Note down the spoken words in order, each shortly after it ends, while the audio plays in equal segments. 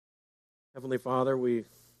Heavenly Father, we're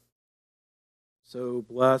so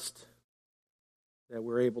blessed that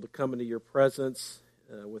we're able to come into your presence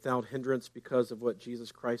without hindrance because of what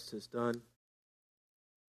Jesus Christ has done.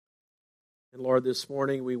 And Lord, this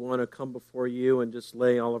morning we want to come before you and just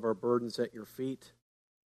lay all of our burdens at your feet,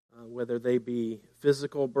 whether they be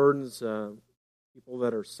physical burdens, people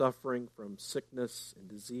that are suffering from sickness and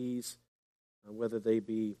disease, whether they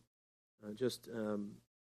be just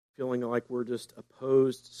feeling like we're just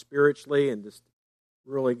opposed spiritually and just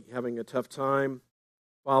really having a tough time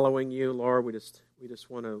following you. Lord, we just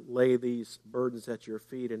want to lay these burdens at your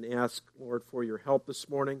feet and ask, Lord, for your help this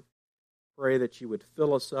morning. Pray that you would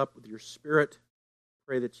fill us up with your Spirit.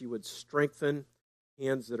 Pray that you would strengthen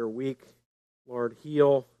hands that are weak. Lord,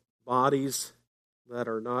 heal bodies that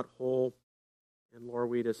are not whole. And Lord,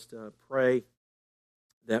 we just pray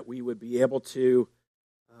that we would be able to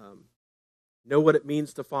know what it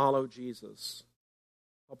means to follow Jesus.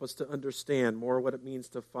 Help us to understand more what it means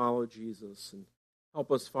to follow Jesus. And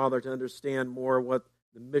help us, Father, to understand more what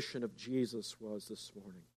the mission of Jesus was this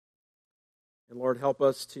morning. And Lord, help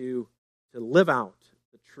us to live out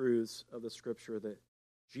the truths of the Scripture that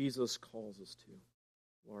Jesus calls us to.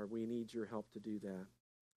 Lord, we need your help to do that.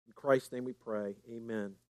 In Christ's name we pray.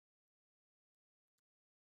 Amen.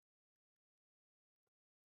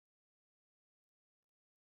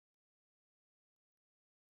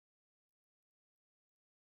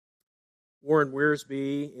 Warren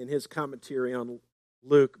Wiersbe, in his commentary on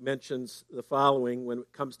Luke, mentions the following when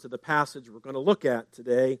it comes to the passage we're going to look at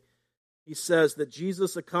today. He says that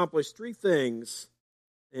Jesus accomplished three things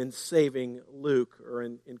in saving Luke, or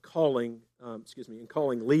in calling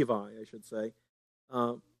Levi, I should say.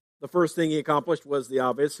 The first thing he accomplished was the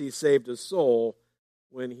obvious. He saved his soul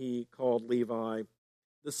when he called Levi.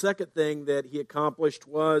 The second thing that he accomplished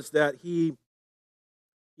was that he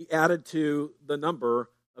added to the number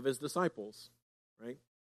of his disciples, right?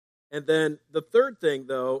 And then the third thing,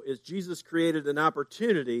 though, is Jesus created an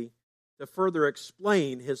opportunity to further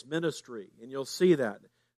explain his ministry. And you'll see that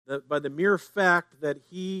by the mere fact that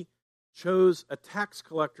he chose a tax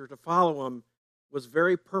collector to follow him was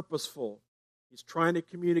very purposeful. He's trying to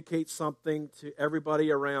communicate something to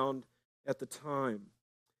everybody around at the time.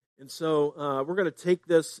 And so we're going to take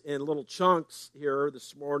this in little chunks here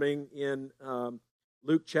this morning in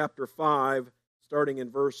Luke chapter 5, starting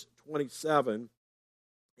in verse 27.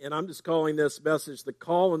 And I'm just calling this message the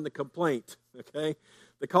call and the complaint, okay?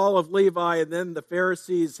 The call of Levi, and then the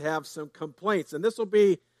Pharisees have some complaints. And this will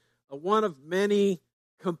be one of many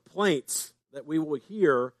complaints that we will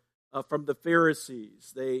hear from the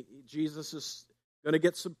Pharisees. Jesus is going to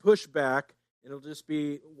get some pushback, and it'll just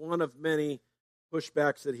be one of many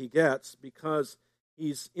pushbacks that he gets because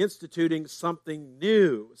he's instituting something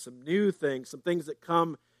new, some new things, some things that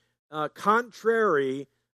come contrary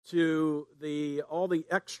to all the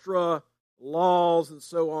extra laws and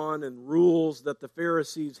so on and rules that the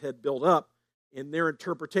Pharisees had built up in their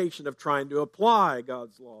interpretation of trying to apply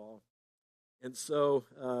God's law. And so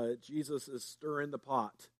Jesus is stirring the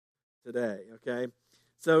pot today, okay?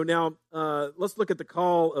 So now let's look at the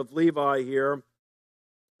call of Levi here,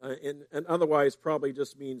 and otherwise probably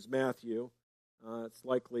just means Matthew. It's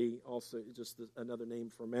likely also just another name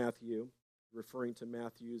for Matthew, referring to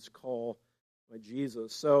Matthew's call by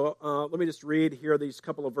Jesus. So let me just read here these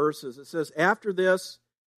couple of verses. It says, after this,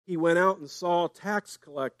 he went out and saw a tax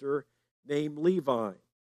collector named Levi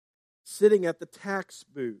sitting at the tax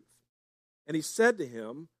booth. And he said to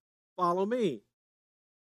him, follow me.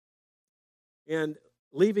 And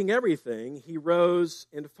leaving everything, he rose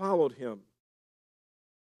and followed him.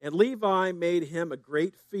 And Levi made him a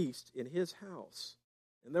great feast in his house.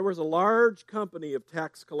 And there was a large company of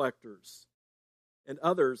tax collectors and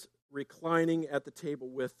others reclining at the table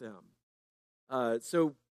with them.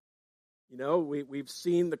 We've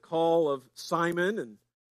seen the call of Simon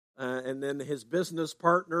and then his business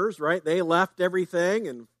partners, right? They left everything,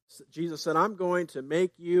 and Jesus said, I'm going to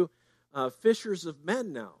make you fishers of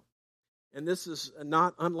men now. And this is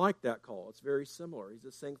not unlike that call. It's very similar. He's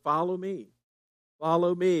just saying, follow me.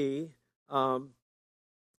 Follow me. And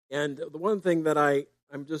the one thing that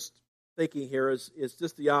I'm just thinking here is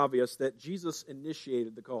just the obvious, that Jesus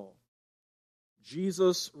initiated the call.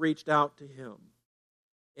 Jesus reached out to him.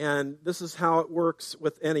 And this is how it works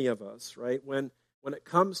with any of us, right? When it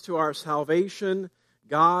comes to our salvation,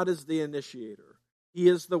 God is the initiator. He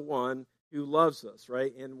is the one who loves us,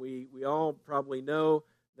 right? And we all probably know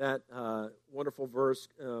that wonderful verse,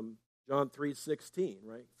 John 3:16,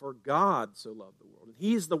 right? For God so loved the world. And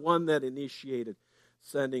he's the one that initiated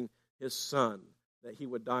sending his son, that he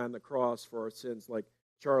would die on the cross for our sins, like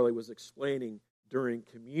Charlie was explaining during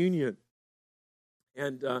communion.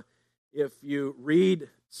 And if you read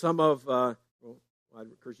some of, I'd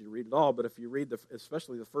encourage you to read it all, but if you read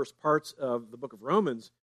especially the first parts of the book of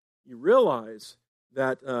Romans, you realize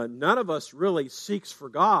that none of us really seeks for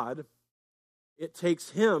God. It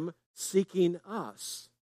takes Him seeking us.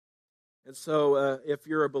 And so if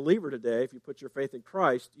you're a believer today, if you put your faith in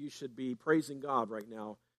Christ, you should be praising God right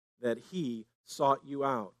now that He sought you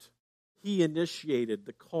out. He initiated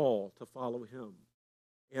the call to follow Him.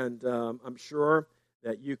 And I'm sure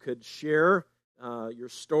that you could share your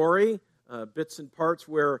story, bits and parts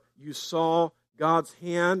where you saw God's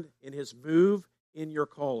hand in His move in your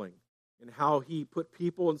calling and how He put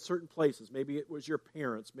people in certain places. Maybe it was your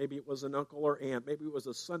parents. Maybe it was an uncle or aunt. Maybe it was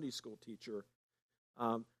a Sunday school teacher.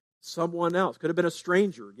 Someone else. Could have been a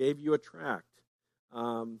stranger, gave you a tract.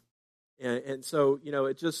 And so,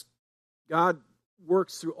 it just, God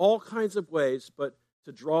works through all kinds of ways, but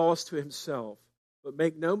to draw us to Himself. But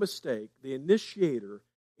make no mistake, the initiator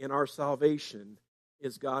in our salvation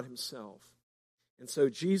is God Himself. And so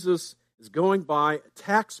Jesus is going by a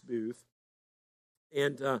tax booth,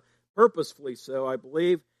 and purposefully so, I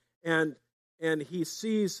believe, and he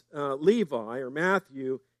sees Levi or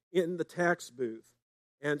Matthew in the tax booth.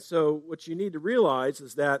 And so what you need to realize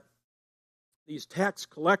is that these tax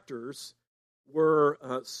collectors were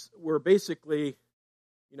basically,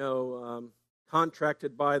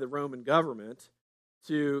 contracted by the Roman government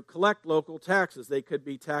to collect local taxes. They could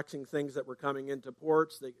be taxing things that were coming into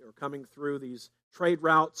ports, they are coming through these trade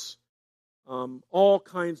routes, all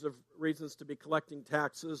kinds of reasons to be collecting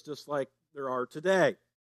taxes, just like there are today.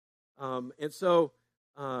 But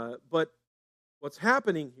what's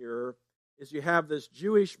happening here is you have this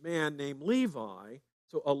Jewish man named Levi,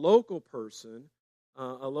 so a local person,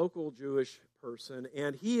 a local Jewish person,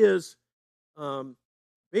 and he is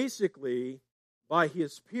basically, by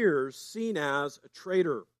his peers, seen as a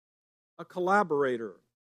traitor, a collaborator.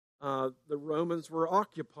 The Romans were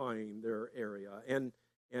occupying their area, and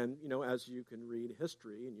as you can read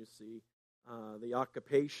history and you see, the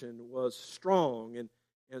occupation was strong,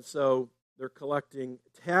 and so they're collecting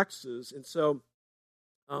taxes, and so,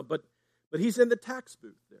 but he's in the tax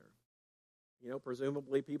booth there.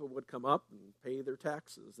 Presumably people would come up and pay their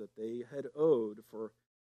taxes that they had owed for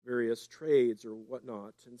various trades or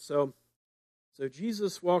whatnot. And so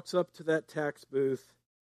Jesus walks up to that tax booth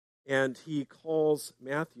and he calls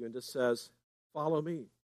Matthew and just says, "Follow me."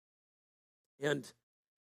 And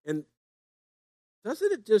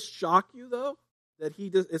doesn't it just shock you though that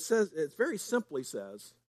it very simply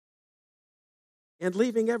says, and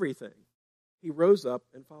leaving everything, he rose up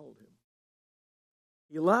and followed him.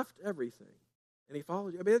 He left everything and he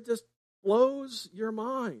followed you. I mean, it just blows your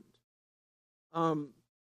mind.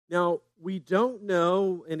 Now, we don't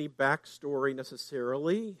know any backstory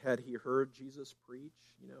necessarily. Had he heard Jesus preach?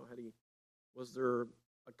 Was there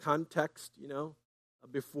a context,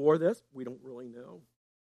 before this? We don't really know.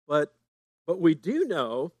 But we do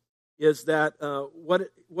know is that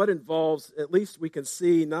what involves, at least we can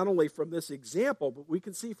see not only from this example, but we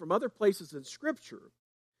can see from other places in Scripture,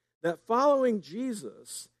 that following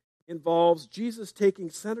Jesus involves Jesus taking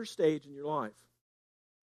center stage in your life.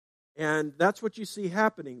 And that's what you see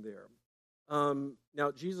happening there.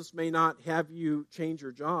 Now, Jesus may not have you change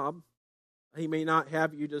your job. He may not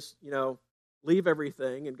have you just, leave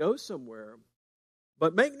everything and go somewhere.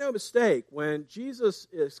 But make no mistake, when Jesus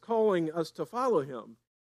is calling us to follow Him,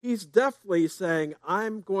 He's definitely saying,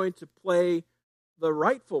 I'm going to play the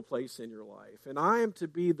rightful place in your life, and I am to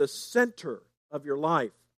be the center of your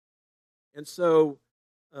life. And so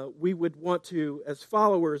we would want to, as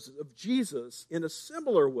followers of Jesus, in a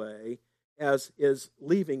similar way as is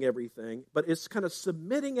leaving everything, but it's kind of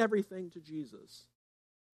submitting everything to Jesus,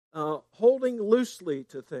 holding loosely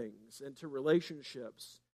to things and to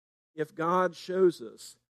relationships. If God shows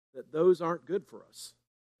us that those aren't good for us,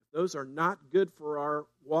 if those are not good for our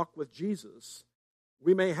walk with Jesus,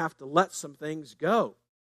 we may have to let some things go,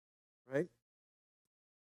 right?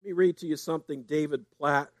 Let me read to you something David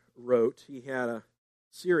Platt wrote. He had a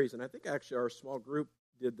series, and I think actually our small group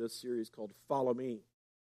did this series called Follow Me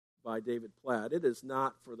by David Platt. It is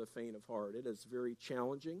not for the faint of heart. It is very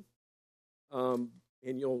challenging, and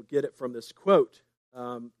you'll get it from this quote.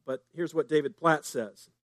 But here's what David Platt says.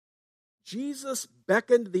 Jesus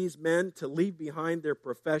beckoned these men to leave behind their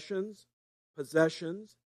professions,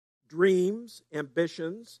 possessions, dreams,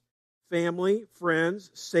 ambitions, family,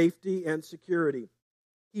 friends, safety, and security.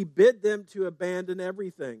 He bid them to abandon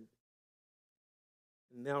everything.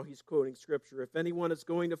 And now he's quoting Scripture. If anyone is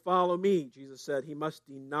going to follow me, Jesus said, he must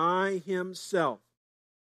deny himself.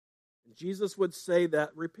 And Jesus would say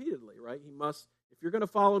that repeatedly, right? He must, if you're going to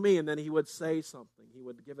follow me, and then he would say something. He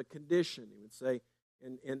would give a condition. He would say,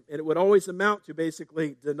 and it would always amount to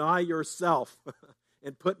basically deny yourself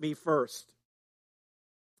and put me first.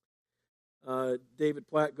 David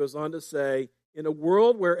Platt goes on to say, in a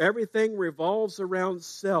world where everything revolves around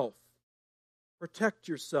self, protect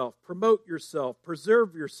yourself, promote yourself,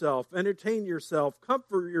 preserve yourself, entertain yourself,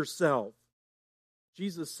 comfort yourself.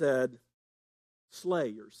 Jesus said, slay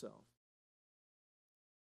yourself.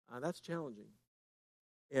 That's challenging.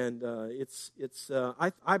 And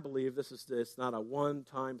I believe it's not a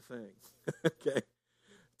one-time thing. Okay,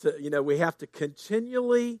 we have to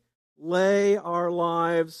continually lay our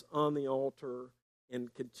lives on the altar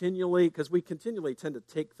and continually, because we continually tend to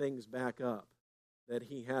take things back up that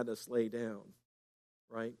he had us lay down,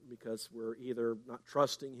 right? Because we're either not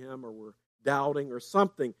trusting him or we're doubting or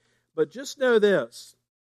something. But just know this,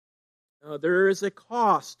 there is a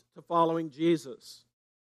cost to following Jesus.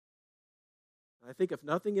 I think if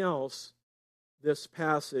nothing else, this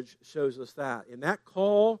passage shows us that. In that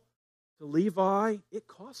call to Levi, it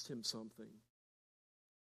cost him something.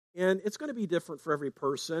 And it's going to be different for every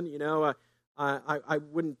person. It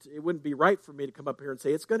wouldn't be right for me to come up here and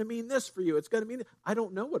say, it's going to mean this for you. It's going to mean, I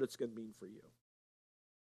don't know what it's going to mean for you.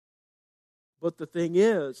 But the thing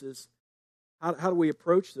is how do we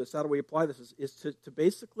approach this? How do we apply this? Is to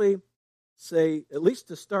basically say, at least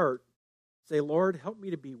to start, say, Lord, help me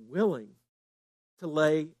to be willing to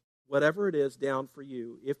lay whatever it is down for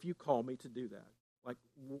you if you call me to do that. Like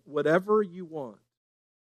whatever you want.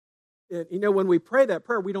 And when we pray that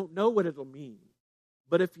prayer, we don't know what it'll mean.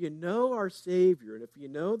 But if you know our Savior, and if you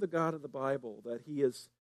know the God of the Bible, that he is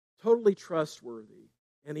totally trustworthy,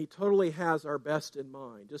 and he totally has our best in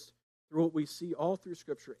mind, just through what we see all through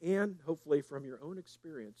Scripture, and hopefully from your own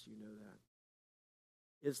experience, you know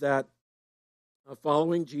that, is that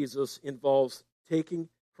following Jesus involves taking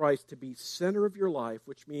Christ to be center of your life,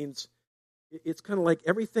 which means it's kind of like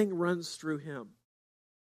everything runs through him.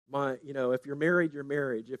 If you're married, your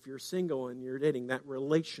marriage. If you're single and you're dating, that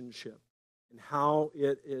relationship and how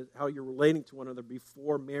you're relating to one another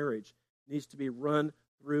before marriage needs to be run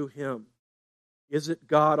through him. Is it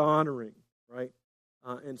God-honoring, right?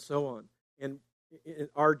 And so on. And in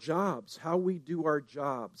our jobs, how we do our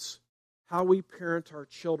jobs, how we parent our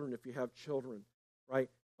children if you have children, right?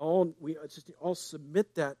 All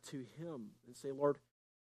submit that to him and say, Lord,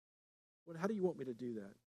 how do you want me to do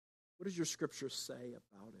that? What does your Scripture say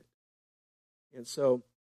about it? And so,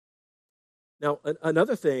 now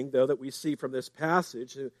another thing, though, that we see from this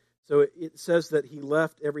passage, so it says that he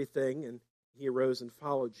left everything and he arose and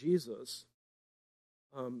followed Jesus.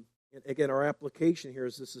 And again, our application here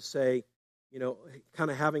is this to say, kind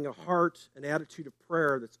of having a heart, an attitude of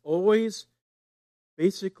prayer that's always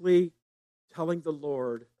basically telling the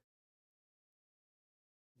Lord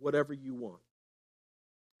whatever you want.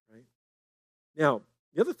 Right? Now,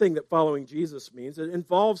 the other thing that following Jesus means, it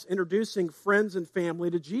involves introducing friends and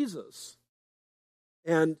family to Jesus.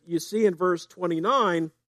 And you see in verse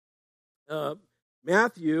 29,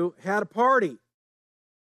 Matthew had a party.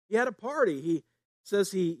 He had a party. He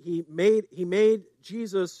says he made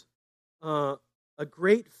Jesus a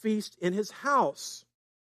great feast in his house.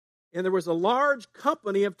 And there was a large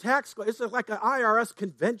company of tax collectors. It's like an IRS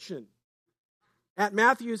convention at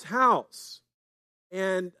Matthew's house.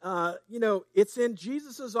 And, it's in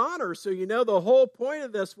Jesus' honor. So, the whole point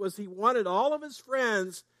of this was he wanted all of his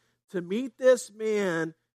friends to meet this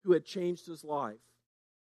man who had changed his life.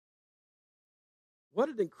 What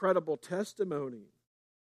an incredible testimony.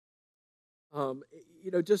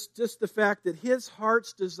 Just the fact that his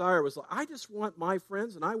heart's desire was, I just want my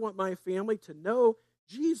friends and I want my family to know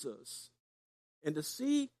Jesus and to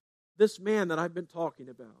see this man that I've been talking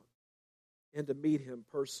about and to meet him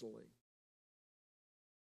personally.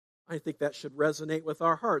 I think that should resonate with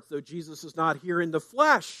our hearts. Though Jesus is not here in the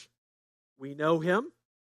flesh, we know him.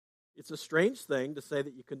 It's a strange thing to say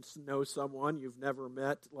that you can know someone you've never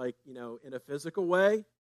met, in a physical way,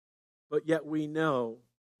 but yet we know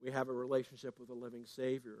we have a relationship with a living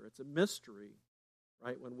Savior. It's a mystery,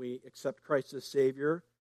 right? When we accept Christ as Savior,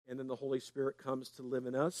 and then the Holy Spirit comes to live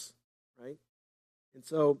in us, right? And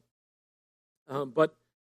so, but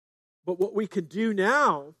what we can do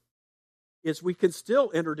now is we can still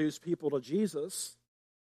introduce people to Jesus.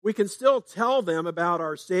 We can still tell them about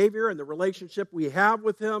our Savior and the relationship we have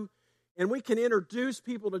with him. And we can introduce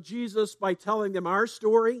people to Jesus by telling them our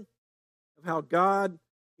story of how God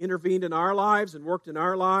intervened in our lives and worked in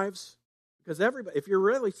our lives. Because everybody, if you're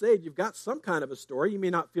really saved, you've got some kind of a story. You may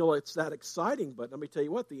not feel it's that exciting, but let me tell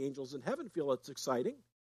you what, the angels in heaven feel it's exciting.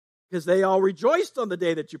 Because they all rejoiced on the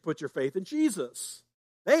day that you put your faith in Jesus.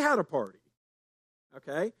 They had a party.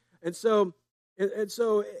 Okay? And so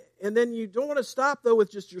And then you don't want to stop, though,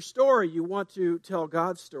 with just your story. You want to tell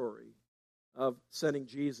God's story of sending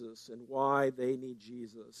Jesus and why they need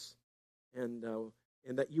Jesus. And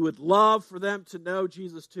that you would love for them to know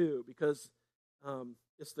Jesus too, because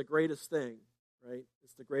it's the greatest thing, right?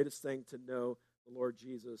 It's the greatest thing to know the Lord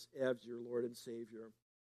Jesus as your Lord and Savior.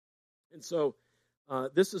 And so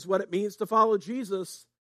this is what it means to follow Jesus.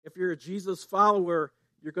 If you're a Jesus follower,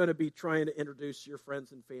 you're going to be trying to introduce your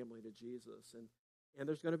friends and family to Jesus. And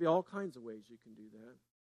there's going to be all kinds of ways you can do that.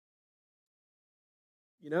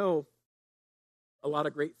 You know, a lot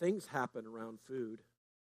of great things happen around food,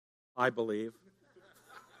 I believe.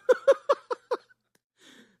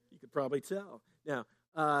 You could probably tell. Now,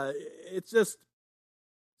 it's just,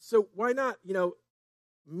 so why not,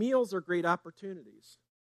 meals are great opportunities.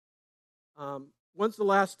 When's the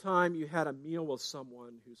last time you had a meal with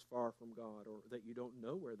someone who's far from God or that you don't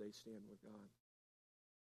know where they stand with God?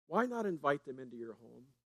 Why not invite them into your home?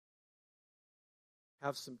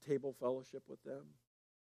 Have some table fellowship with them?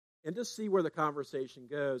 And just see where the conversation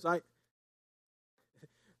goes.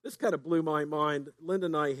 This kind of blew my mind. Linda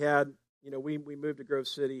and I had, we moved to Grove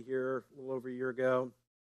City here a little over a year ago.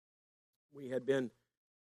 We had been,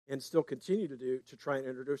 and still continue to try and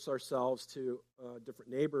introduce ourselves to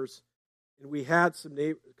different neighbors. And we had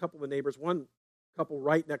a couple of neighbors, one couple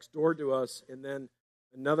right next door to us, and then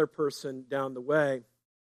another person down the way.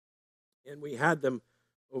 And we had them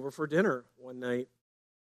over for dinner one night.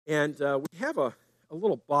 And we have a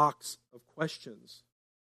little box of questions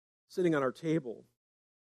sitting on our table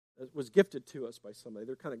that was gifted to us by somebody.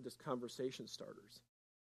 They're kind of just conversation starters.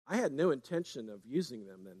 I had no intention of using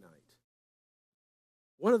them that night.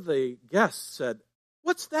 One of the guests said,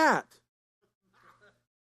 "What's that?"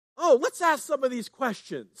 "Oh, let's ask some of these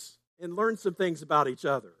questions and learn some things about each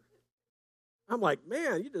other." I'm like,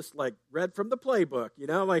 man, you just read from the playbook,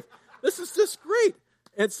 this is just great.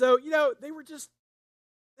 And so, they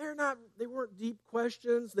weren't deep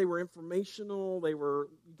questions. They were informational. They were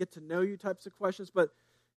get to know you types of questions, but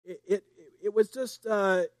it was just,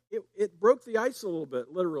 it broke the ice a little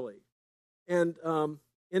bit, literally.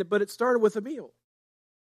 But it started with a meal,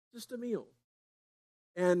 just a meal.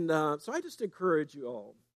 And so I just encourage you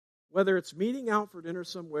all, whether it's meeting out for dinner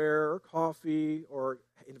somewhere or coffee or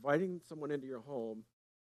inviting someone into your home,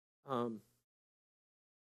 I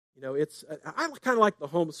kind of like the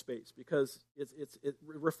home space because it's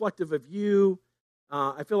reflective of you.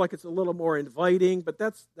 I feel like it's a little more inviting, but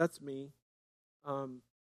that's me. And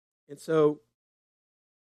so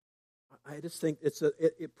I just think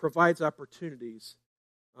it provides opportunities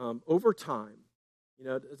over time. It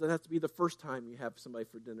doesn't have to be the first time you have somebody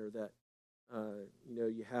for dinner that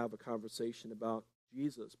you have a conversation about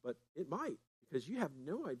Jesus, but it might, because you have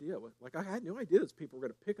no idea. I had no idea that people were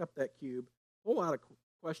going to pick up that cube, pull out a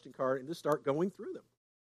question card, and just start going through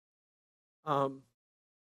them.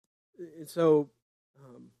 And so,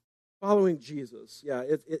 following Jesus,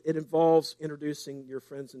 it involves introducing your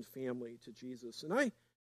friends and family to Jesus. And I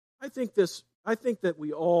think that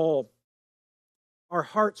we all, our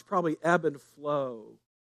hearts probably ebb and flow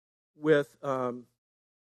with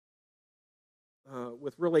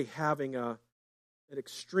really having an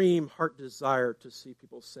extreme heart desire to see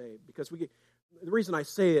people saved. Because the reason I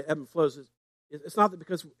say it ebb and flows is it's not that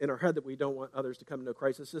because in our head that we don't want others to come to know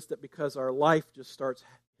Christ. It's just that because our life just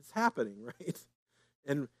it's happening, right?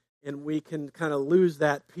 And we can kind of lose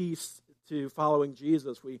that piece to following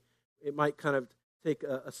Jesus. It might kind of take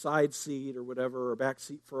a side seat or whatever, or a back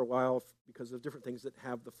seat for a while because of different things that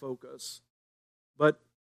have the focus. But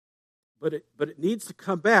it needs to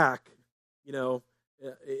come back.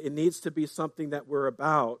 It needs to be something that we're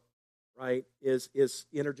about, right? Is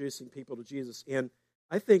introducing people to Jesus. And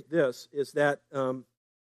I think this is that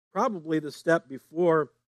probably the step before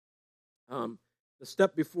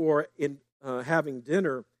in having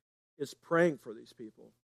dinner is praying for these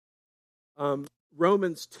people.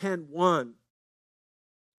 Romans 10:1,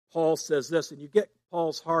 Paul says this, and you get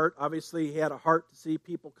Paul's heart. Obviously, he had a heart to see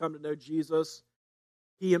people come to know Jesus.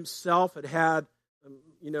 He himself had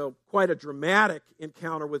quite a dramatic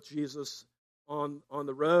encounter with Jesus on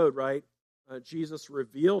the road, right? Jesus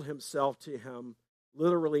revealed himself to him,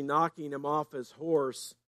 literally knocking him off his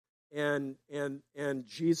horse, and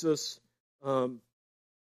Jesus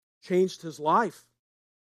changed his life.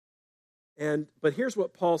 But here's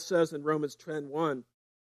what Paul says in Romans 10:1,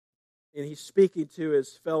 and he's speaking to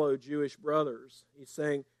his fellow Jewish brothers. He's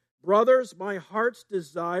saying, "Brothers, my heart's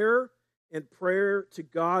desire and prayer to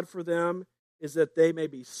God for them is that they may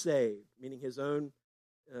be saved," meaning his own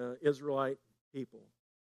Israelite people.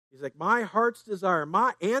 He's like, my heart's desire,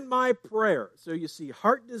 my prayer. So you see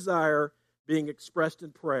heart desire being expressed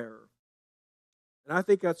in prayer And I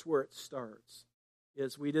think that's where it starts,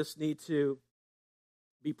 is we just need to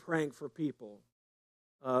be praying for people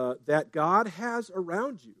that God has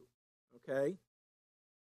around you, okay?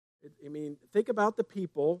 I mean, think about the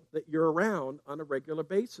people that you're around on a regular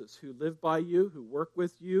basis, who live by you, who work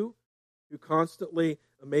with you, who constantly,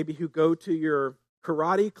 maybe who go to your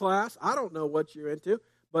karate class. I don't know what you're into,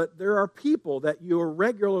 but there are people that you are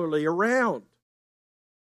regularly around.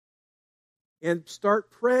 And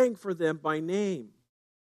start praying for them by name,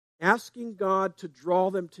 asking God to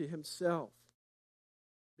draw them to himself,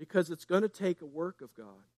 because it's going to take a work of God,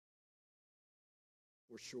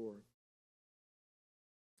 for sure.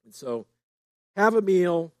 And so, have a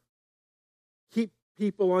meal, keep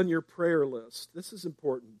people on your prayer list. This is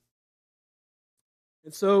important.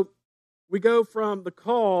 And so, we go from the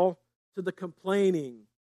call to the complaining,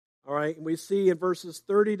 all right? And we see in verses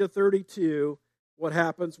 30 to 32 what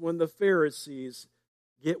happens when the Pharisees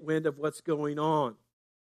get wind of what's going on.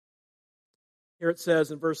 Here it says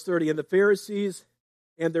in verse 30, and the Pharisees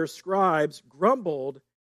and their scribes grumbled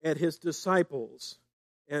at his disciples.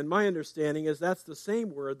 And my understanding is that's the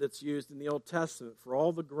same word that's used in the Old Testament for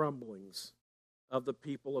all the grumblings of the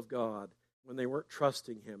people of God when they weren't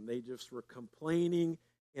trusting him. They just were complaining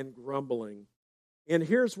and grumbling. And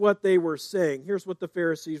here's what they were saying. Here's what the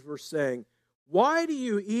Pharisees were saying. Why do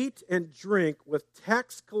you eat and drink with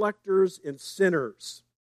tax collectors and sinners?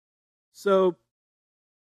 So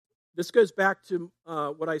this goes back to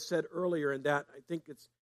what I said earlier, in that I think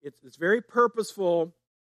it's very purposeful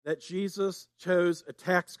that Jesus chose a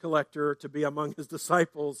tax collector to be among his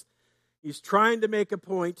disciples. He's trying to make a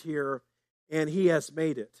point here, and he has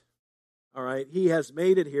made it. All right, he has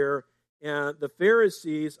made it here, and the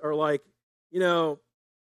Pharisees are like, the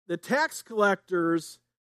tax collectors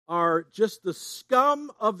are just the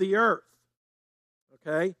scum of the earth,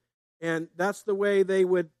 okay? And that's the way they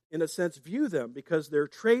would, in a sense, view them, because they're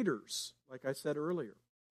traitors, like I said earlier.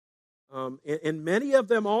 And many of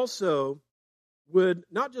them also would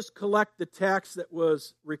not just collect the tax that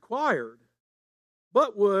was required,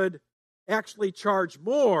 but would actually charge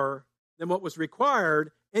more than what was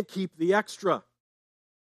required and keep the extra.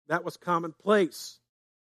 That was commonplace.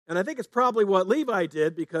 And I think it's probably what Levi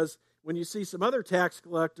did, because when you see some other tax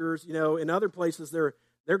collectors, in other places, they're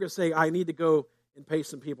going to say, I need to go and pay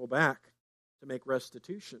some people back to make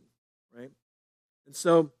restitution, right? And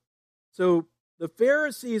so the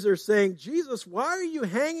Pharisees are saying, Jesus, why are you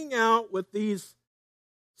hanging out with these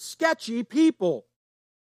sketchy people?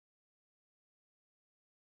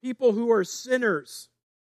 People who are sinners.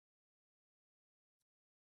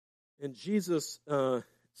 And Jesus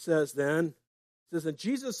says, and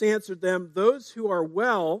Jesus answered them, those who are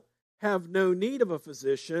well have no need of a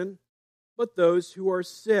physician, but those who are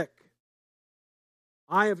sick.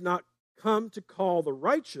 I have not come to call the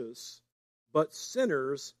righteous, but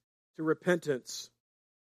sinners to repentance.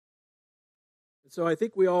 And so I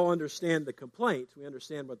think we all understand the complaint. We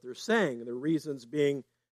understand what they're saying, the reasons being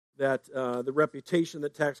that the reputation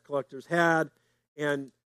that tax collectors had. And,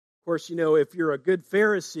 of course, if you're a good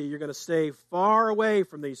Pharisee, you're going to stay far away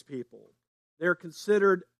from these people. They're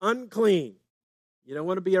considered unclean. You don't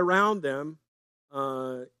want to be around them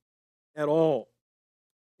at all.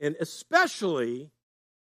 And especially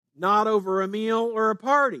not over a meal or a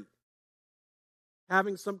party.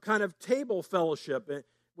 Having some kind of table fellowship,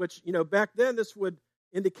 which, back then this would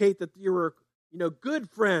indicate that you were, good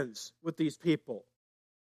friends with these people.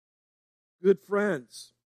 Good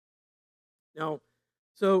friends. Now,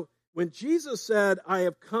 so when Jesus said, I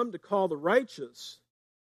have come to call the righteous,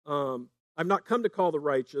 I've not come to call the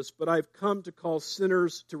righteous, but I've come to call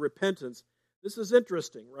sinners to repentance. This is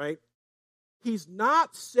interesting, right? He's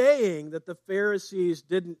not saying that the Pharisees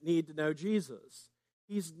didn't need to know Jesus.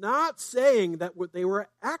 He's not saying that they were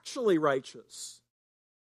actually righteous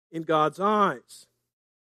in God's eyes.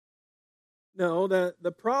 No,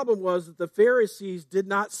 the problem was that the Pharisees did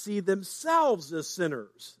not see themselves as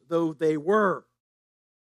sinners, though they were.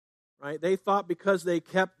 Right? They thought because they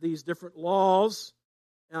kept these different laws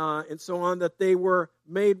and so on, that they were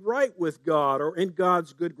made right with God or in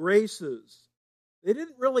God's good graces. They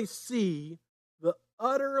didn't really see the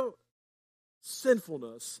utter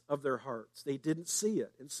sinfulness of their hearts. They didn't see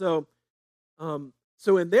it. And so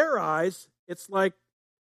in their eyes, it's like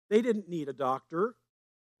they didn't need a doctor,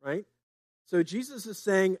 right? So Jesus is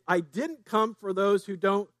saying, I didn't come for those who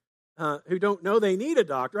don't know they need a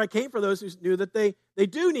doctor. I came for those who knew that they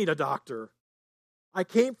do need a doctor. I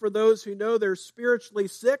came for those who know they're spiritually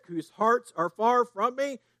sick, whose hearts are far from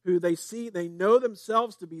me, who they know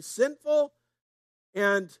themselves to be sinful.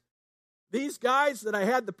 And these guys that I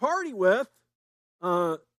had the party with,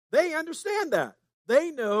 they understand that.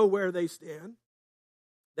 They know where they stand.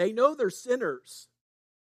 They know they're sinners.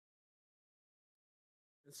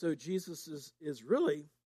 And so Jesus is really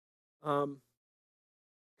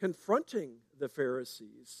confronting the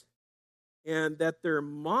Pharisees, and that their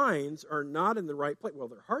minds are not in the right place. Well,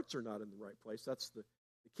 their hearts are not in the right place. That's the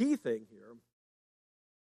key thing here.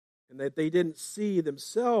 And that they didn't see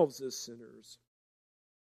themselves as sinners.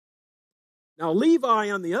 Now, Levi,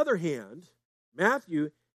 on the other hand,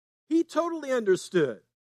 Matthew, he totally understood.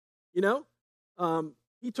 He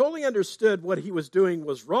totally understood what he was doing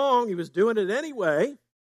was wrong. He was doing it anyway.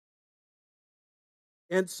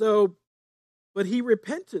 And so, but he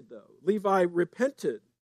repented, though. Levi repented.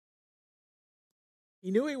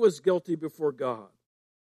 He knew he was guilty before God,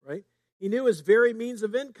 right? He knew his very means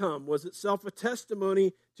of income was itself a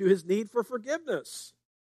testimony to his need for forgiveness,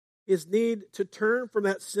 his need to turn from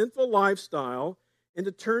that sinful lifestyle and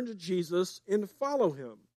to turn to Jesus and follow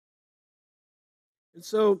him. And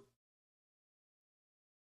so,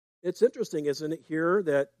 it's interesting, isn't it, here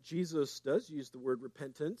that Jesus does use the word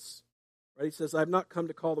repentance. Right? He says, I've not come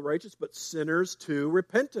to call the righteous, but sinners to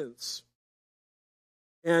repentance.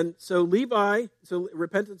 And so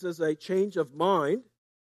repentance is a change of mind.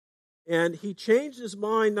 And he changed his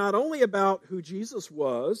mind not only about who Jesus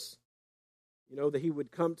was, that he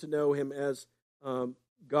would come to know him as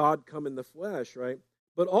God come in the flesh, right?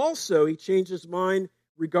 But also he changed his mind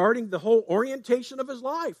regarding the whole orientation of his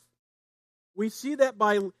life. We see that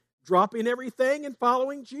by dropping everything and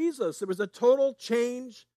following Jesus. There was a total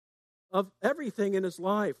change of everything in his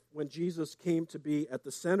life when Jesus came to be at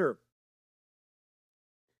the center.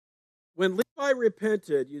 When Levi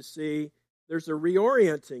repented, you see, there's a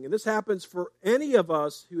reorienting. And this happens for any of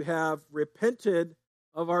us who have repented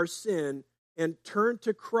of our sin and turned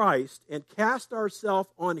to Christ and cast ourselves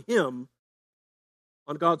on him,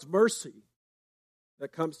 on God's mercy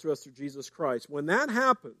that comes to us through Jesus Christ. When that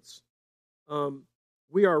happens,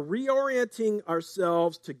 we are reorienting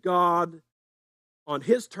ourselves to God on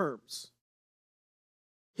his terms,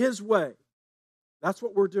 his way. That's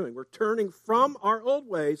what we're doing. We're turning from our old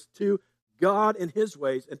ways to God and his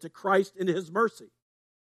ways and to Christ and his mercy.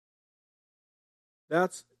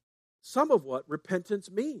 That's some of what repentance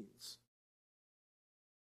means.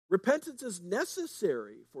 Repentance is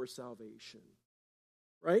necessary for salvation,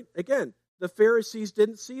 right? Again, the Pharisees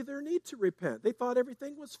didn't see their need to repent. They thought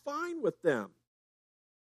everything was fine with them.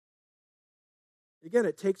 Again,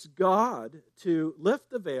 it takes God to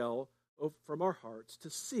lift the veil from our hearts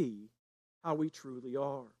to see how we truly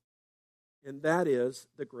are. And that is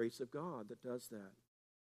the grace of God that does that.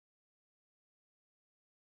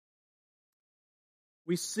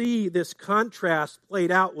 We see this contrast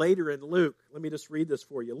played out later in Luke. Let me just read this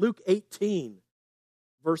for you. Luke 18,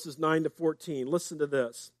 verses 9 to 14. Listen to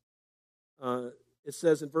this. It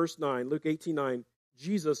says in verse 9, Luke 18:9,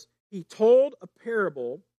 Jesus, he told a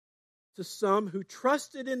parable to some who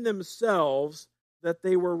trusted in themselves that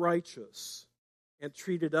they were righteous and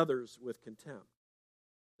treated others with contempt.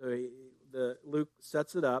 So Luke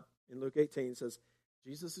sets it up in Luke 18, says,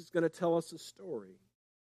 Jesus is going to tell us a story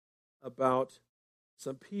about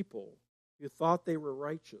some people who thought they were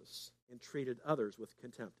righteous and treated others with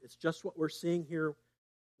contempt. It's just what we're seeing here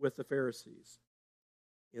with the Pharisees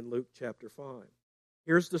in Luke chapter 5.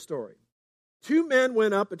 Here's the story. 2 men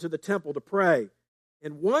went up into the temple to pray,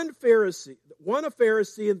 and one a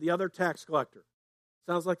Pharisee and the other tax collector.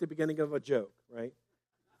 Sounds like the beginning of a joke, right?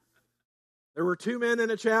 There were 2 men in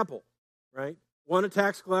a chapel, right? One a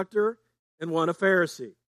tax collector and one a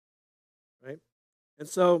Pharisee, right? And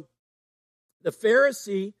so the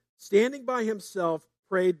Pharisee, standing by himself,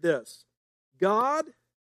 prayed this: God,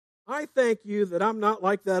 I thank you that I'm not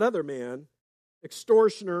like that other man,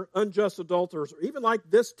 extortioner, unjust adulterers, or even like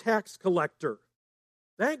this tax collector.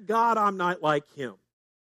 Thank God I'm not like him.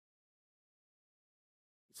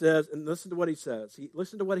 He says, and listen to what he says.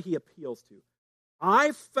 Listen to what he appeals to.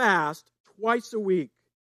 I fast twice a week.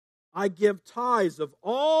 I give tithes of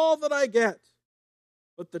all that I get.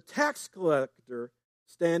 But the tax collector,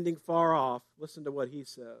 standing far off, listen to what he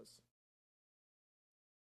says.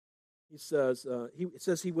 He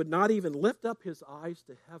says he would not even lift up his eyes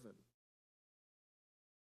to heaven,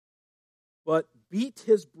 but beat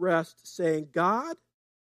his breast, saying, God,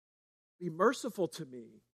 be merciful to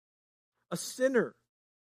me, a sinner.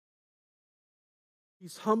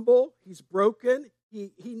 He's humble, he's broken,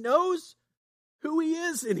 he knows who he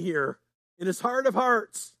is in here, in his heart of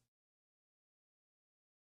hearts.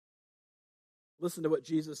 Listen to what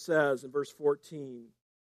Jesus says in verse 14.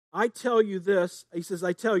 I tell you this, he says,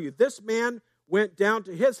 I tell you, this man went down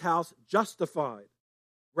to his house justified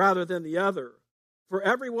rather than the other. For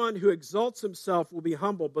everyone who exalts himself will be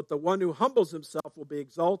humbled, but the one who humbles himself will be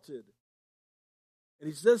exalted. And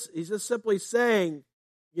he's just simply saying,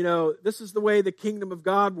 this is the way the kingdom of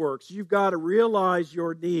God works. You've got to realize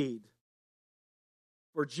your need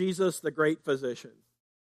for Jesus, the great physician.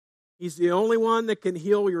 He's the only one that can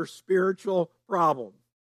heal your spiritual problem.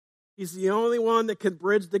 He's the only one that can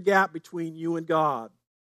bridge the gap between you and God.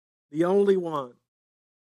 The only one.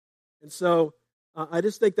 And so I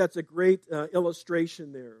just think that's a great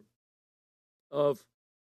illustration there of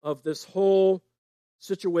this whole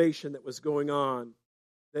situation that was going on.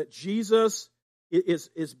 That Jesus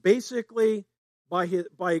is basically,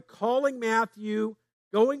 by calling Matthew,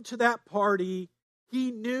 going to that party,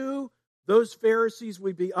 he knew those Pharisees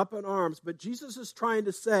would be up in arms. But Jesus is trying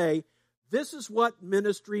to say, this is what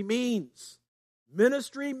ministry means.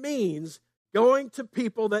 Ministry means going to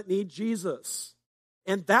people that need Jesus.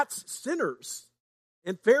 And that's sinners.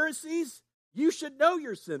 And Pharisees, you should know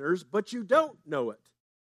you're sinners, but you don't know it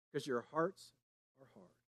because your hearts are hard.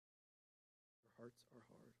 Your hearts are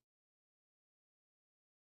hard.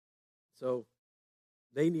 So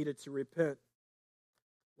they needed to repent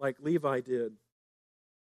like Levi did.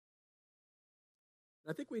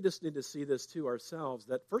 I think we just need to see this too ourselves,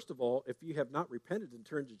 that first of all, if you have not repented and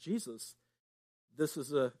turned to Jesus, this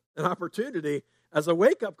is an opportunity as a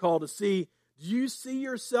wake-up call to see, do you see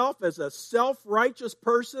yourself as a self-righteous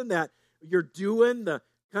person that you're doing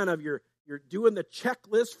you're doing the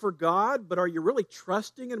checklist for God, but are you really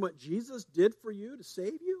trusting in what Jesus did for you to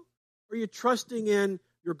save you? Or are you trusting in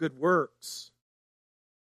your good works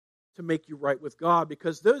to make you right with God?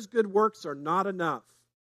 Because those good works are not enough.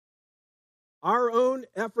 Our own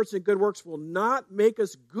efforts and good works will not make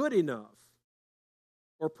us good enough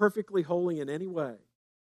or perfectly holy in any way.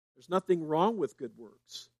 There's nothing wrong with good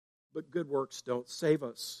works, but good works don't save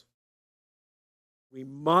us. We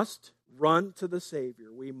must run to the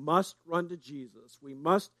Savior. We must run to Jesus. We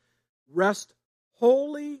must rest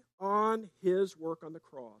wholly on His work on the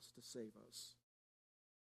cross to save us.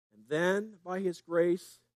 And then, by His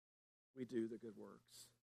grace, we do the good works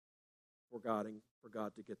for God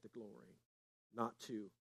to get the glory, not to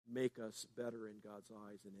make us better in God's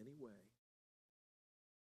eyes in any way.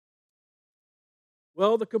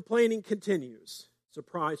 Well, the complaining continues.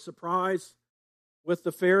 Surprise, surprise, with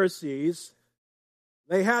the Pharisees.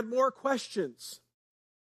 They had more questions.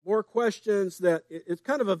 More questions that, it's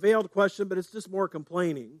kind of a veiled question, but it's just more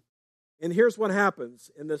complaining. And here's what happens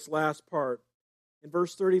in this last part. In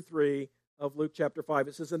verse 33 of Luke chapter 5,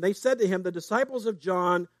 it says, "And they said to him, the disciples of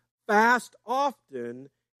John fast often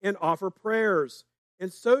and offer prayers,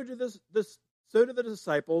 and so do the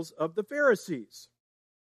disciples of the Pharisees.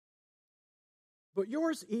 But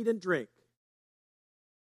yours eat and drink."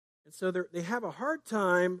 And so they have a hard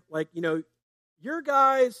time, your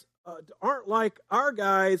guys aren't like our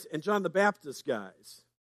guys and John the Baptist guys.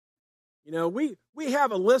 We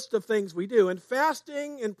have a list of things we do, and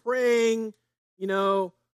fasting and praying,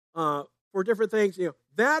 for different things,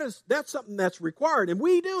 that's something that's required, and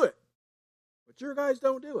we do it. But your guys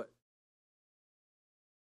don't do it.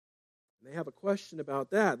 And they have a question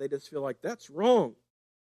about that. They just feel like that's wrong.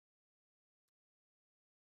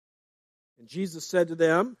 And Jesus said to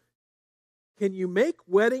them, "Can you make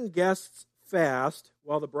wedding guests fast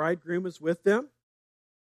while the bridegroom is with them?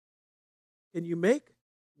 Can you make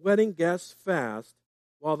wedding guests fast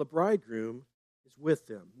while the bridegroom is with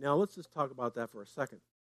them?" Now, let's just talk about that for a second.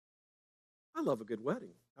 I love a good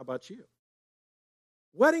wedding. How about you?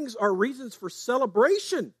 Weddings are reasons for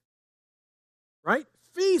celebration, right?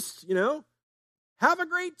 Feasts, Have a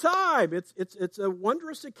great time. It's a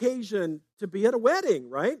wondrous occasion to be at a wedding,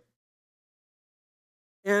 right?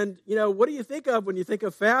 And, what do you think of when you think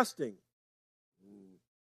of fasting?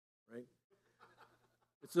 Right?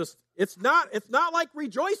 It's not like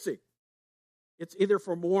rejoicing. It's either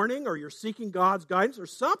for mourning or you're seeking God's guidance or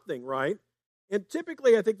something, right? And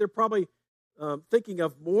typically, I think they're probably thinking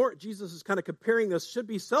of more. Jesus is kind of comparing this, should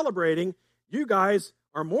be celebrating. You guys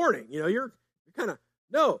are mourning. You're kind of,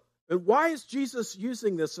 no. And why is Jesus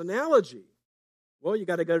using this analogy? Well, you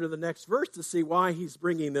got to go to the next verse to see why he's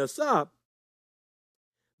bringing this up.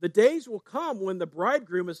 The days will come when the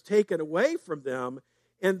bridegroom is taken away from them,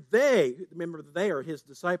 and remember they are his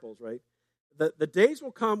disciples, right? The days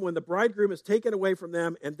will come when the bridegroom is taken away from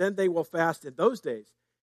them, and then they will fast in those days.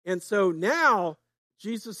 And so now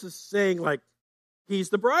Jesus is saying, he's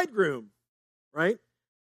the bridegroom, right?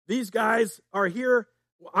 These guys are here.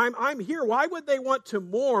 I'm here. Why would they want to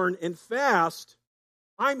mourn and fast?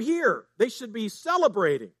 I'm here. They should be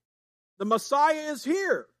celebrating. The Messiah is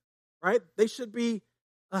here, right? They should be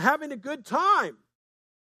having a good time,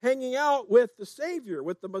 hanging out with the Savior,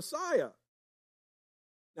 with the Messiah.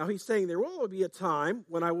 Now he's saying there will be a time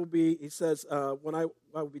when when I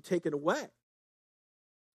will be taken away.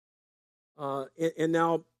 And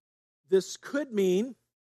now this could mean,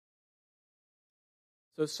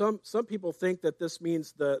 so some people think that this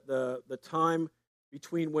means the time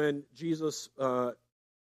between when Jesus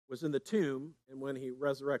was in the tomb and when he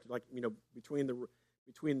resurrected, like, between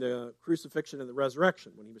the crucifixion and the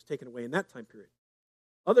resurrection, when he was taken away in that time period.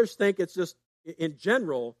 Others think it's just, in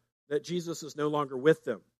general, that Jesus is no longer with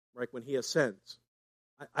them, right, when he ascends.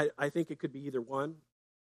 I think it could be either one.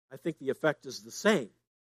 I think the effect is the same,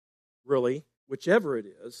 really, whichever it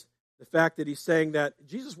is. The fact that he's saying that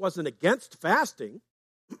Jesus wasn't against fasting,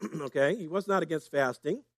 okay? He was not against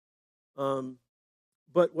fasting.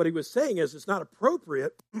 But what he was saying is it's not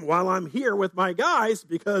appropriate while I'm here with my guys,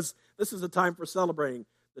 because this is a time for celebrating.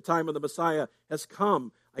 The time of the Messiah has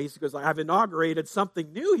come. He goes, I've inaugurated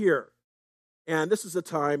something new here. And this is a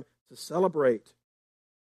time to celebrate,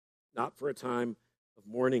 not for a time of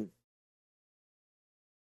mourning.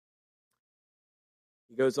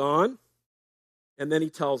 He goes on, and then he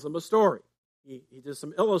tells them a story. He does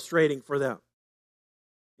some illustrating for them.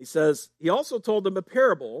 He says, he also told them a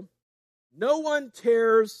parable. No one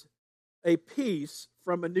tears a piece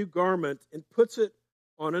from a new garment and puts it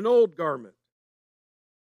on an old garment.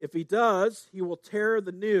 If he does, he will tear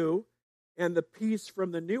the new, and the piece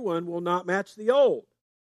from the new one will not match the old.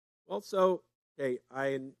 Well, so, okay,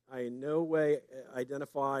 I in no way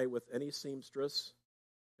identify with any seamstress,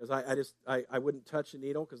 because I wouldn't touch a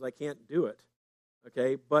needle because I can't do it.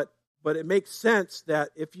 Okay, but it makes sense that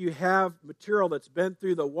if you have material that's been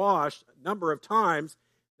through the wash a number of times,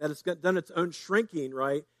 that it's done its own shrinking,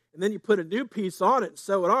 right? And then you put a new piece on it and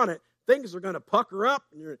sew it on it, things are going to pucker up,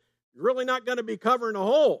 and you're really not going to be covering a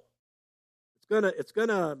hole. It's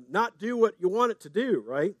gonna not do what you want it to do,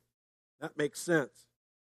 right? That makes sense.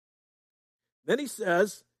 Then he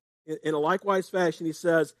says, in a likewise fashion, he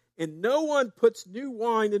says, and no one puts new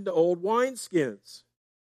wine into old wineskins.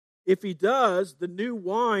 If he does, the new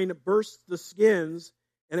wine bursts the skins,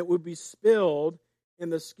 and it will be spilled,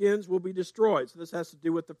 and the skins will be destroyed. So this has to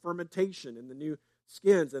do with the fermentation in the new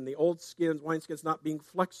skins, and the old skins, wineskins, not being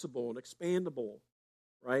flexible and expandable,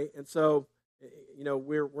 right? And so,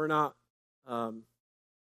 we're not,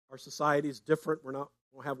 our society is different. We don't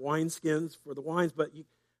have wineskins for the wines, but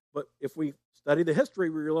if we study the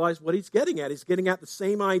history, we realize what he's getting at. He's getting at the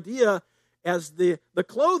same idea as the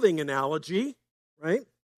clothing analogy, right?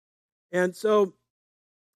 And so,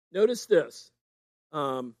 notice this.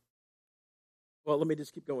 Well, let me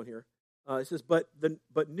just keep going here. It says, but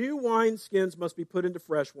new wineskins must be put into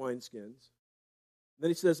fresh wineskins. Then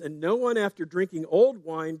he says, and no one after drinking old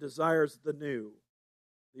wine desires the new.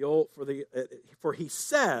 The old, for he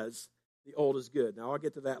says the old is good. Now I'll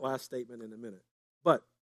get to that last statement in a minute. But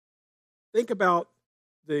think about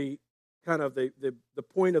the kind of the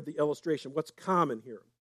point of the illustration. What's common here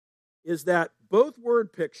is that both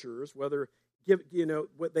word pictures, whether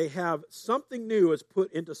what they have, something new is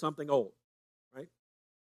put into something old, right?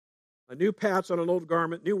 A new patch on an old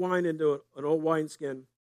garment, new wine into an old wineskin.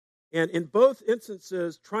 And in both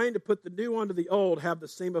instances, trying to put the new onto the old have the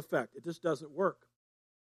same effect. It just doesn't work.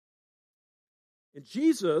 And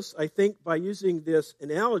Jesus, I think, by using this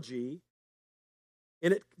analogy,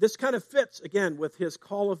 and this kind of fits, again, with his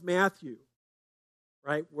call of Matthew,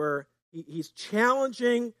 right, where he's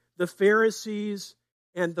challenging the Pharisees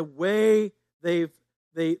and the way they've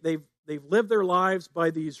lived their lives by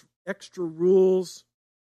these extra rules.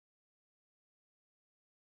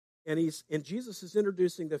 And Jesus is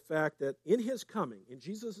introducing the fact that in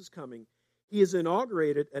Jesus' coming, he has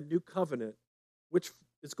inaugurated a new covenant, which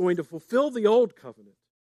is going to fulfill the old covenant.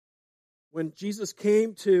 When Jesus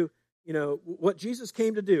came to, what Jesus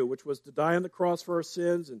came to do, which was to die on the cross for our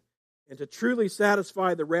sins and to truly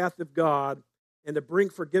satisfy the wrath of God and to bring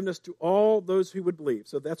forgiveness to all those who would believe.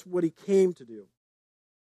 So that's what he came to do.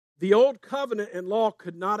 The old covenant and law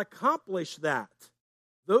could not accomplish that.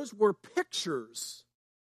 Those were pictures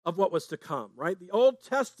of what was to come, right? The Old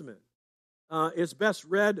Testament is best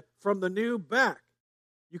read from the new back.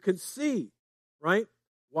 You can see, right?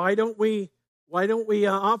 Why don't we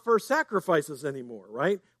offer sacrifices anymore,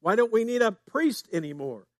 right? Why don't we need a priest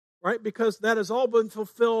anymore, right? Because that has all been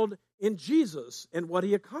fulfilled in Jesus and what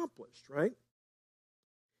he accomplished, right?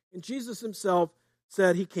 And Jesus himself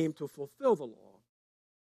said he came to fulfill the law,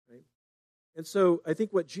 right? And so I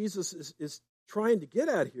think what Jesus is trying to get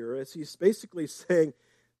at here is he's basically saying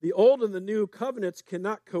the old and the new covenants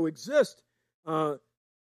cannot coexist in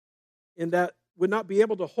that would not be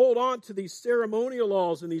able to hold on to these ceremonial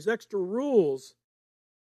laws and these extra rules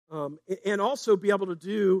and also be able to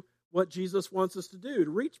do what Jesus wants us to do, to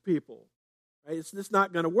reach people. Right? It's just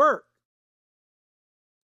not going to work.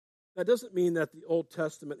 That doesn't mean that the Old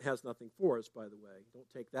Testament has nothing for us, by the way. Don't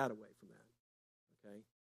take that away from that. Okay?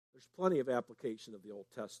 There's plenty of application of the Old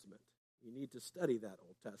Testament. You need to study that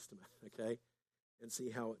Old Testament, okay, and see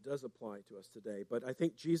how it does apply to us today. But I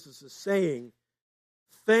think Jesus is saying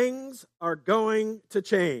things are going to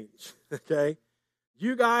change, okay?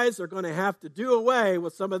 You guys are going to have to do away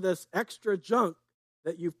with some of this extra junk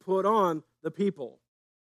that you've put on the people.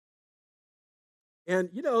 And,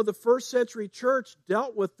 the first century church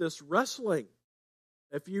dealt with this wrestling.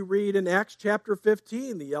 If you read in Acts chapter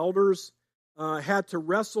 15, the elders had to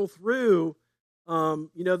wrestle through,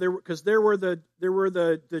 because there were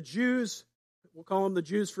the Jews, we'll call them the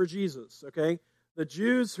Jews for Jesus, okay? The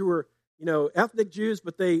Jews who were, ethnic Jews,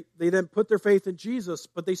 but they then put their faith in Jesus,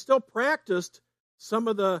 but they still practiced some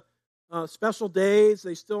of the special days.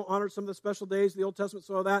 They still honored some of the special days, the Old Testament,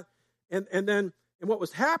 so all that. And what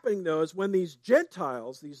was happening, though, is when these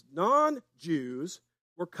Gentiles, these non-Jews,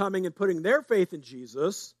 were coming and putting their faith in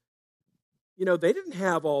Jesus, they didn't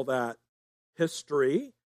have all that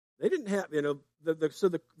history. They didn't have, the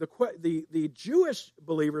Jewish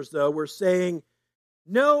believers, though, were saying,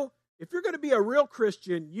 no, if you're going to be a real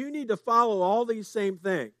Christian, you need to follow all these same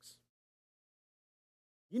things.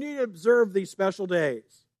 You need to observe these special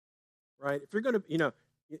days, right? If you're going to,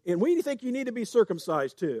 and we think you need to be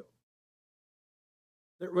circumcised too.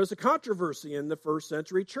 There was a controversy in the first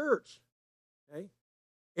century church, okay?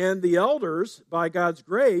 And the elders, by God's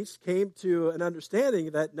grace, came to an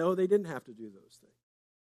understanding that, no, they didn't have to do those things.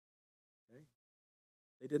 Okay?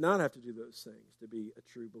 They did not have to do those things to be a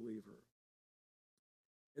true believer.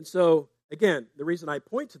 And so, again, the reason I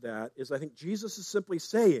point to that is I think Jesus is simply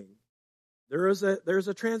saying, there's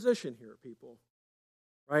a transition here, people,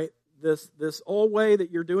 right? This old way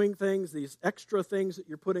that you're doing things, these extra things that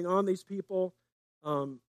you're putting on these people,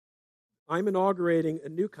 I'm inaugurating a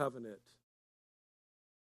new covenant.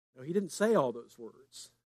 Now, he didn't say all those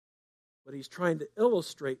words, but he's trying to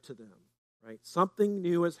illustrate to them, right? Something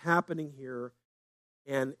new is happening here,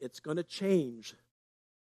 and it's going to change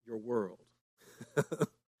your world,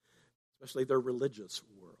 especially their religious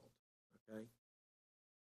world, okay?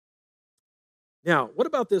 Now, what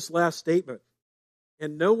about this last statement?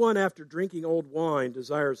 And no one after drinking old wine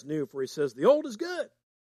desires new, for he says, the old is good.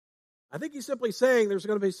 I think he's simply saying there's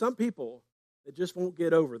going to be some people that just won't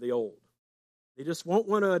get over the old. They just won't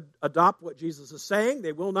want to adopt what Jesus is saying.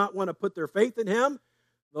 They will not want to put their faith in him.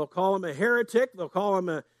 They'll call him a heretic. They'll call him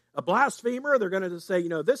a blasphemer. They're going to just say,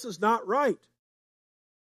 this is not right.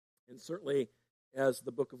 And certainly, as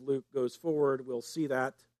the book of Luke goes forward, we'll see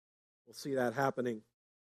that happening.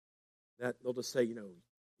 That they'll just say, you're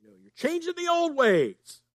changing the old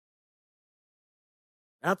ways.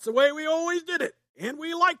 That's the way we always did it, and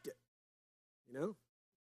we liked it.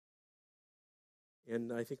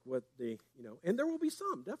 And I think and there will be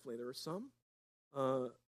some, definitely, there are some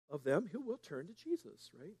of them who will turn to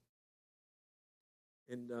Jesus, right?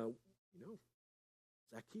 And,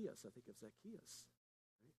 Zacchaeus, I think of Zacchaeus,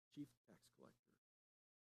 right? Chief tax collector.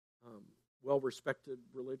 Well-respected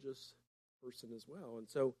religious person as well. And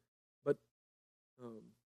so, but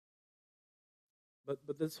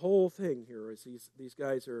this whole thing here is these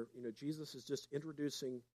guys are, Jesus is just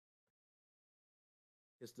introducing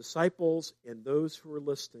his disciples and those who are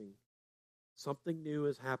listening. Something new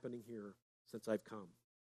is happening here since I've come.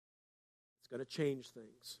 It's going to change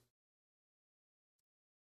things.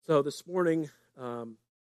 So this morning,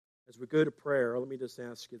 as we go to prayer, let me just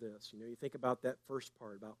ask you this. You think about that first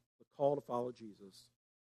part, about the call to follow Jesus.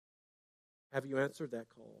 Have you answered that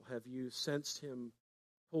call? Have you sensed him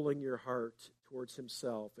pulling your heart towards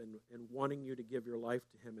himself and wanting you to give your life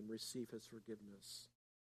to him and receive his forgiveness?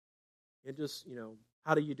 And just,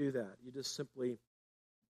 how do you do that? You just simply,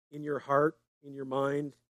 in your heart, in your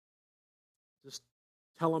mind, just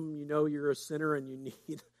tell him you're a sinner and you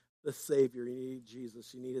need the Savior. You need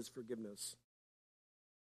Jesus. You need his forgiveness.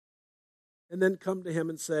 And then come to him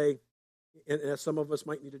and say, and as some of us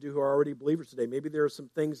might need to do who are already believers today, maybe there are some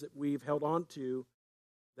things that we've held on to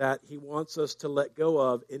that he wants us to let go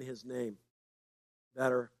of in his name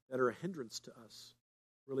that are a hindrance to us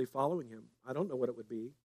really following him. I don't know what it would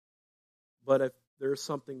be, but if there's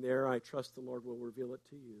something there, I trust the Lord will reveal it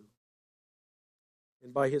to you.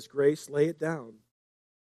 And by his grace, lay it down.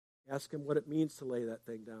 Ask him what it means to lay that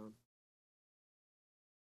thing down.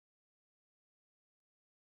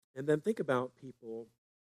 And then think about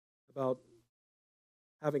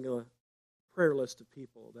having a prayer list of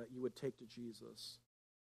people that you would take to Jesus.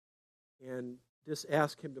 And just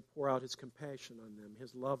ask him to pour out his compassion on them,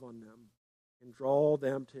 his love on them, and draw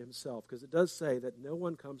them to himself. Because it does say that no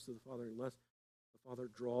one comes to the Father unless the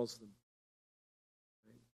Father draws them.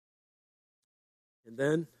 Right? And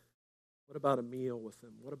then What about a meal with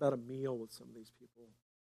them? What about a meal with some of these people?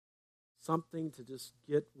 Something to just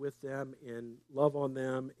get with them and love on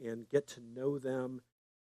them and get to know them,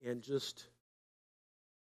 and just,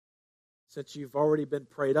 since you've already been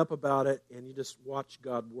prayed up about it, and you just watch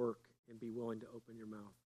God work and be willing to open your mouth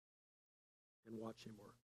and watch him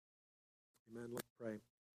work. Amen. Let's pray.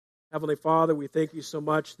 Heavenly Father, we thank you so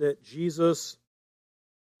much that Jesus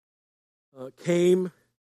came,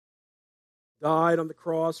 died on the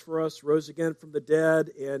cross for us, rose again from the dead,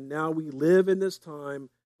 and now we live in this time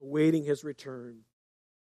awaiting his return.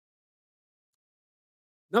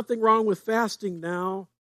 Nothing wrong with fasting now.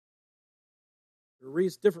 There are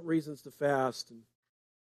different reasons to fast. And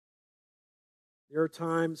there are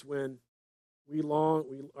times when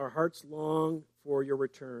our hearts long for your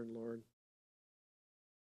return, Lord.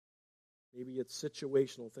 Maybe it's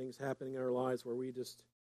situational things happening in our lives where we just,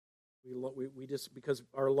 because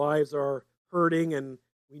our lives are hurting and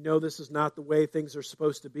we know this is not the way things are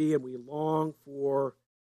supposed to be, and we long for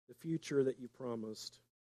the future that you promised.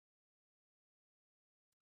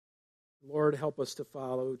 Lord, help us to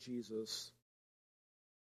follow Jesus.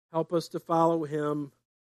 Help us to follow him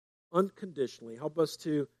unconditionally. Help us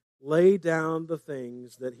to lay down the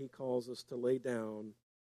things that he calls us to lay down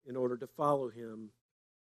in order to follow him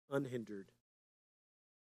unhindered.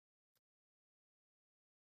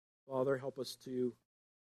 Father, help us to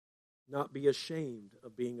not be ashamed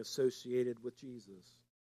of being associated with Jesus.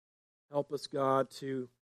 Help us, God, to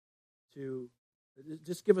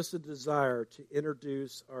just give us a desire to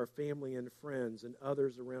introduce our family and friends and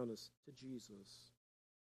others around us to Jesus.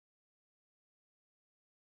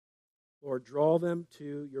 Lord, draw them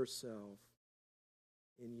to yourself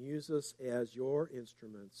and use us as your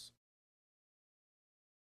instruments.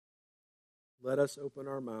 Let us open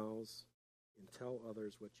our mouths and tell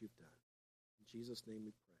others what you've done. In Jesus' name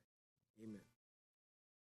we pray. Amen.